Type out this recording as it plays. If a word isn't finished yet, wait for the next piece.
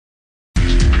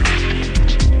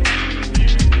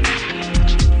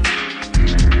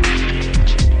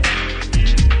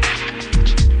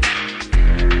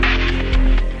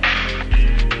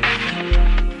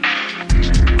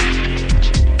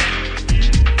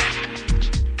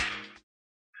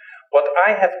What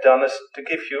I have done is to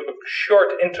give you a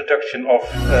short introduction of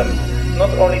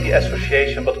not only the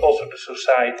association but also the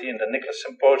society and the Nicholas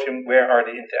Symposium. Where are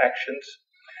the interactions?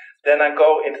 Then I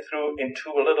go into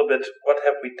a little bit what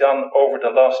have we done over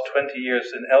the last 20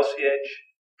 years in LCH,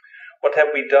 what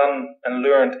have we done and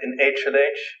learned in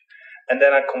HLH, and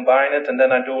then I combine it, and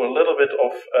then I do a little bit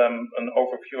of an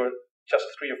overview, just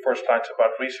 3 or 4 slides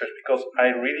about research, because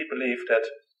I really believe that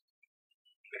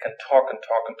we can talk and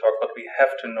talk and talk, but we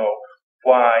have to know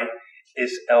why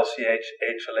is LCH,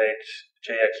 HLH,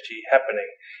 JXG happening.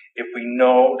 If we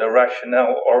know the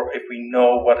rationale, or if we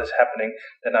know what is happening,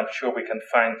 then I'm sure we can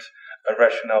find a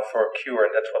rationale for a cure,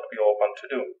 and that's what we all want to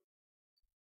do.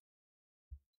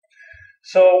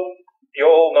 So, you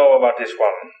all know about this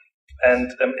one.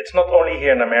 And it's not only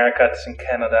here in America, it's in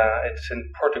Canada, it's in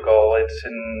Portugal, it's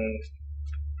in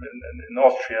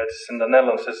Austria, it's in the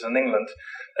Netherlands, it's in England.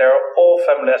 They are all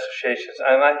family associations,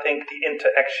 and I think the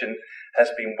interaction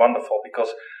has been wonderful, because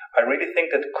I really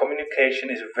think that communication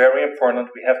is very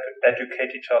important. We have to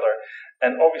educate each other,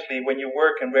 and obviously when you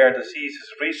work in rare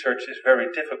diseases, research is very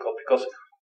difficult, because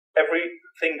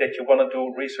everything that you want to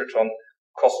do research on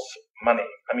costs money.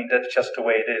 I mean, that's just the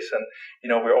way it is, and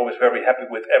we're always very happy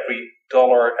with every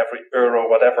dollar, every euro,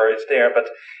 whatever is there. But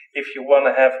if you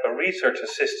want to have a research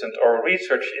assistant or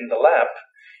research in the lab,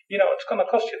 it's going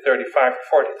to cost you $35,000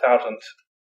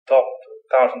 to $40,000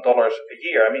 a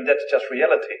year. I mean, that's just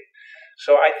reality.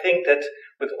 So I think that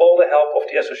with all the help of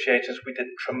the associations, we did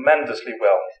tremendously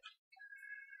well.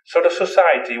 So the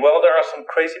society, well, there are some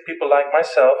crazy people like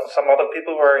myself, and some other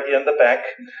people who are here in the back,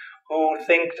 who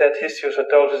think that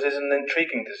histiocytosis is an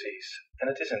intriguing disease. And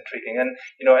it is intriguing. And,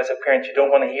 as a parent, you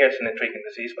don't want to hear it's an intriguing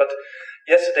disease. But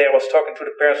yesterday I was talking to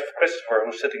the parents of Christopher,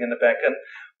 who's sitting in the back. And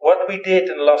what we did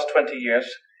in the last 20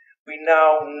 years, we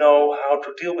now know how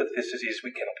to deal with this disease.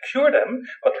 We cannot cure them,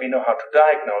 but we know how to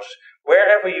diagnose.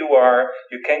 Wherever you are,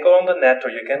 you can go on the net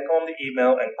or you can go on the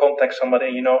email and contact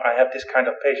somebody. I have this kind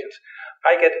of patients.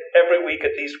 I get every week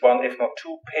at least 1, if not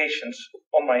 2 patients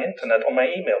on my internet, on my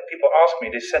email. People ask me,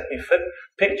 they send me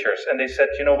pictures, and they said,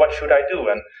 what should I do?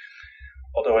 And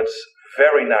although it's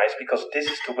very nice, because this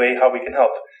is the way how we can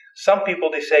help. Some people,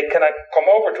 they say, can I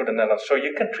come over to the Netherlands so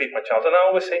you can treat my child? And I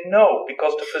always say no,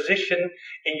 because the physician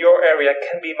in your area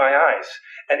can be my eyes.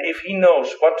 And if he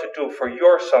knows what to do for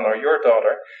your son or your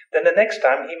daughter, then the next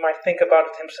time he might think about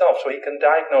it himself, so he can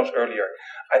diagnose earlier.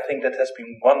 I think that has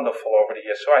been wonderful over the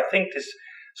years. So I think this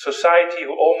society,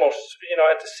 who almost,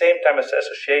 at the same time as the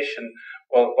association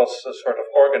was sort of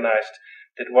organized,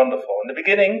 did wonderful. In the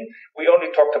beginning, we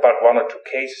only talked about 1 or 2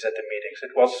 cases at the meetings.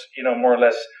 It was, more or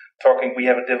less talking, we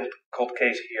have a difficult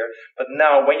case here. But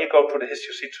now, when you go to the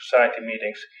Histiocytic Society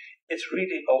meetings, it's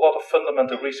really a lot of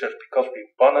fundamental research, because we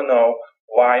want to know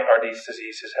why are these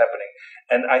diseases happening.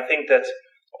 And I think that,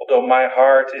 although my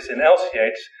heart is in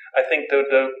LCH, I think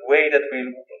the way that we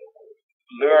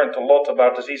learned a lot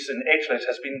about diseases in HLH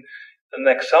has been an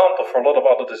example for a lot of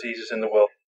other diseases in the world.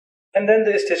 And then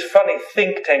there's this funny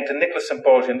think tank, the Nicholas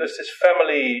Symposium. There's this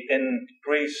family in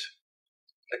Greece,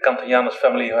 the Cantianos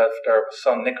family, who have their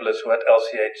son Nicholas, who had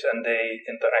LCH, and they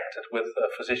interacted with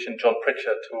physician John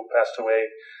Pritchard, who passed away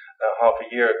half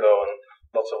a year ago, and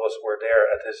lots of us were there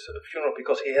at his funeral,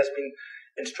 because he has been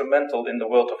instrumental in the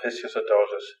world of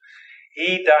histiocytosis.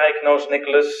 He diagnosed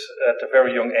Nicholas at a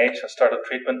very young age and started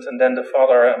treatment, and then the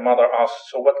father and mother asked,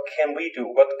 so what can we do?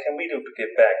 What can we do to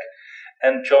give back?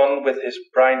 And John, with his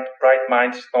bright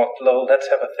mind, thought, well, let's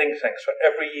have a think tank. So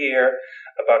every year,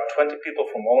 about 20 people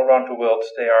from all around the world,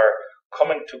 they are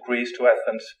coming to Greece, to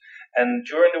Athens. And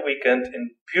during the weekend,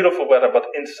 in beautiful weather, but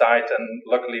inside, and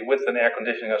luckily with an air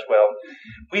conditioning as well,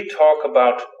 we talk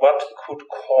about what could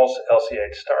cause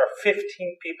LCH. There are 15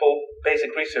 people,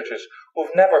 basic researchers,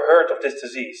 who've never heard of this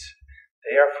disease.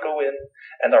 They are flew in,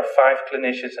 and there are 5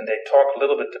 clinicians, and they talk a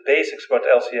little bit the basics about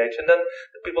LCH. And then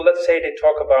the people, let's say they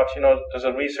talk about, there's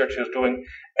a researcher who's doing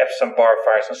Epstein-Barr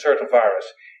virus, a certain virus.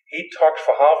 He talks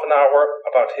for half an hour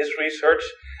about his research,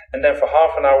 and then for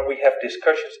half an hour we have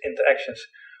discussions, interactions.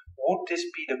 Would this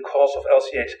be the cause of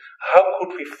LCH? How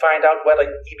could we find out whether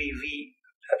EBV,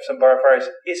 Epstein-Barr virus,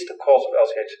 is the cause of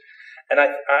LCH? And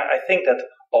I think that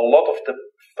a lot of the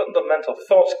fundamental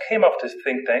thoughts came of this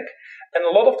think tank, and a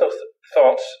lot of those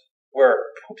thoughts were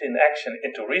put in action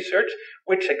into research,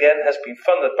 which again has been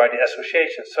funded by the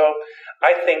association. So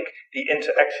I think the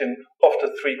interaction of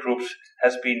the 3 groups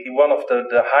has been one of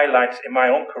the highlights in my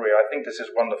own career. I think this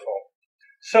is wonderful.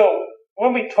 So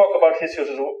when we talk about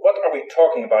histiocytosis, what are we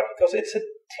talking about? Because it's a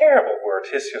terrible word,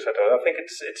 histiocytosis. I think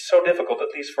it's so difficult,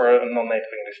 at least for a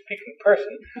non-native English-speaking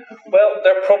person. Well,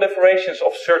 there are proliferations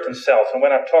of certain cells, and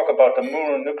when I talk about the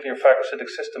mononuclear phagocytic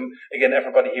system, again,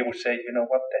 everybody here would say, you know,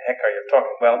 what the heck are you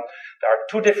talking? Well,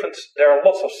 there are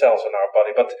lots of cells in our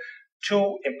body, but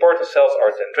two important cells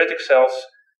are dendritic cells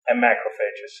and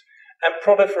macrophages. And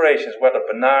proliferations, whether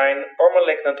benign or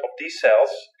malignant, of these cells,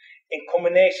 in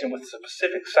combination with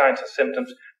specific signs and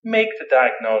symptoms, make the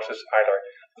diagnosis either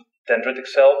dendritic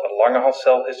cell, a Langerhans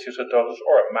cell histiocytosis,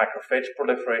 or a macrophage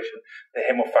proliferation, the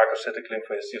hemophagocytic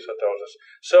lymphohistiocytosis.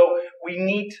 So we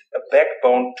need a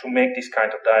backbone to make these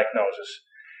kind of diagnoses.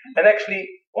 And actually,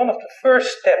 one of the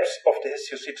first steps of the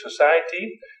Histiocytic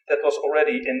Society, that was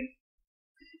already in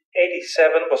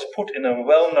 1987, was put in a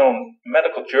well-known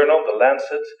medical journal, The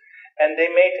Lancet, and they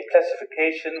made a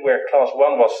classification where class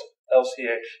 1 was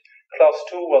LCH, class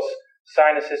 2 was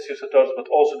sinus histiocytosis, but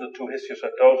also the two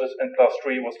histiocytosis, and class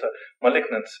 3 was the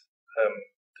malignant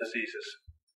diseases.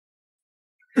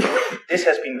 This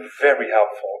has been very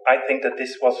helpful. I think that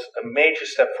this was a major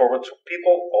step forward, so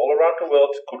people all around the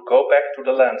world could go back to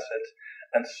the Lancet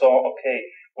and saw, okay,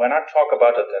 when I talk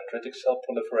about a dendritic cell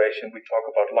proliferation, we talk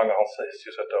about Langerhans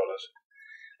histiocytosis.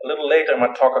 A little later in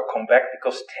my talk I'll come back,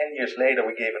 because 10 years later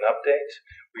we gave an update.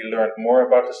 We learned more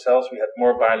about the cells, we had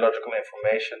more biological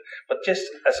information, but just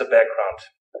as a background.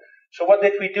 So what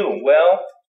did we do? Well,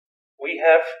 we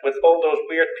have, with all those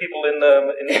weird people in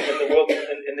the world,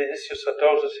 in the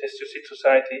Histiocytic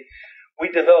Society, we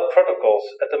developed protocols.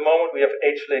 At the moment we have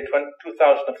HLA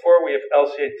 2004, we have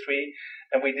LCH3,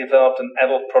 and we developed an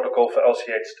adult protocol for LCH,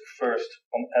 the first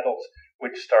on adults,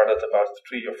 which started about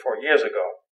 3 or 4 years ago.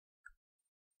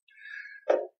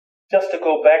 Just to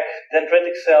go back,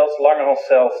 dendritic cells, Langerhans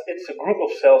cells, it's a group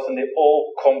of cells and they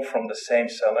all come from the same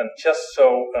cell. And just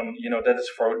so, that is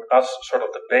for us sort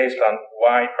of the baseline,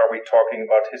 why are we talking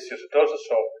about histiocytosis?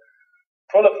 So,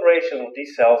 proliferations of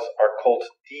these cells are called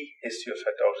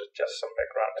dehistiocytosis, just some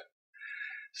background.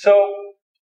 So,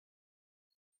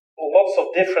 lots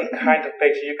of different kinds of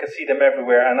patients, you can see them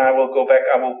everywhere, and I will go back,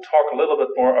 I will talk a little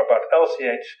bit more about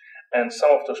LCH, and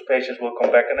some of those patients will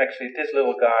come back, and actually this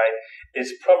little guy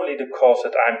is probably the cause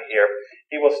that I'm here.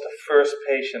 He was the first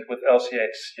patient with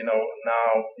LCH,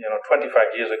 now 25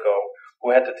 years ago,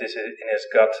 who had this in his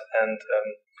gut, and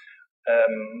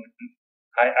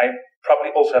I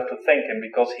probably also have to thank him,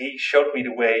 because he showed me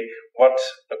the way what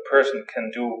a person can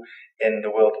do in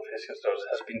the world of histiocytosis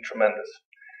has been tremendous.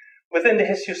 Within the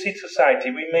Histiocytic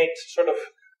Society, we made sort of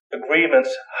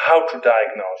agreements how to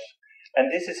diagnose. And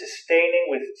this is a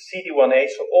staining with CD1A,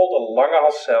 so all the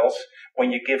Langerhans cells, when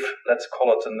you give, let's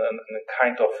call it a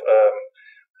kind of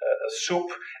a soup,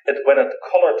 when it's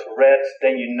colored red,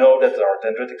 then you know that there are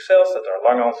dendritic cells, that there are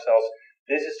Langerhans cells.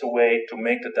 This is the way to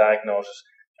make the diagnosis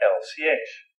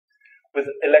LCH. With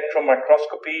electron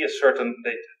microscopy, a certain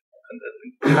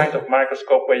kind of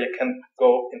microscope where you can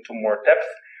go into more depth,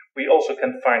 we also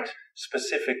can find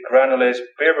specific granulase,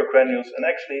 Berber granules, and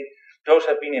actually those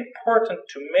have been important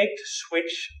to make the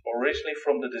switch originally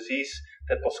from the disease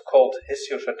that was called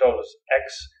histiocytosis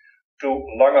X to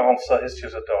Langerhans cell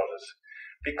histiocytosis.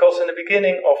 Because in the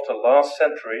beginning of the last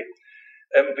century,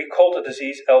 we called the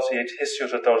disease LCH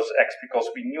histiocytosis X because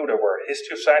we knew there were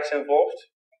histiocytes involved,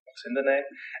 what's in the name,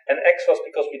 and X was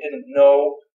because we didn't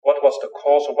know what was the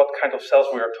cause or what kind of cells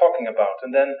we were talking about.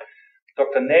 And then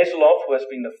Dr. Nezelov, who has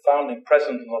been the founding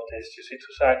president of the Histiocytic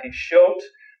Society, showed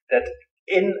that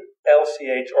in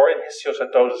LCH or in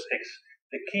histiocytosis X,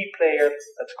 the key player,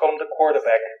 let's call them the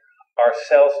quarterback, are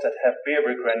cells that have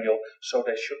Berber granule, so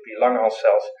they should be Langerhans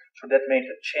cells. So that made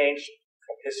a change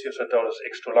from histiocytosis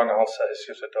X to Langerhans cell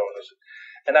histiocytosis.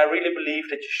 And I really believe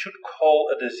that you should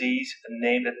call a disease a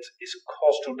name that is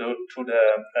caused to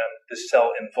the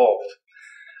cell involved.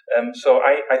 So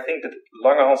I think that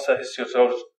Langerhans cell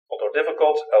histiocytosis, although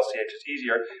difficult, LCH is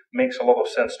easier, makes a lot of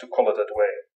sense to call it that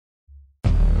way.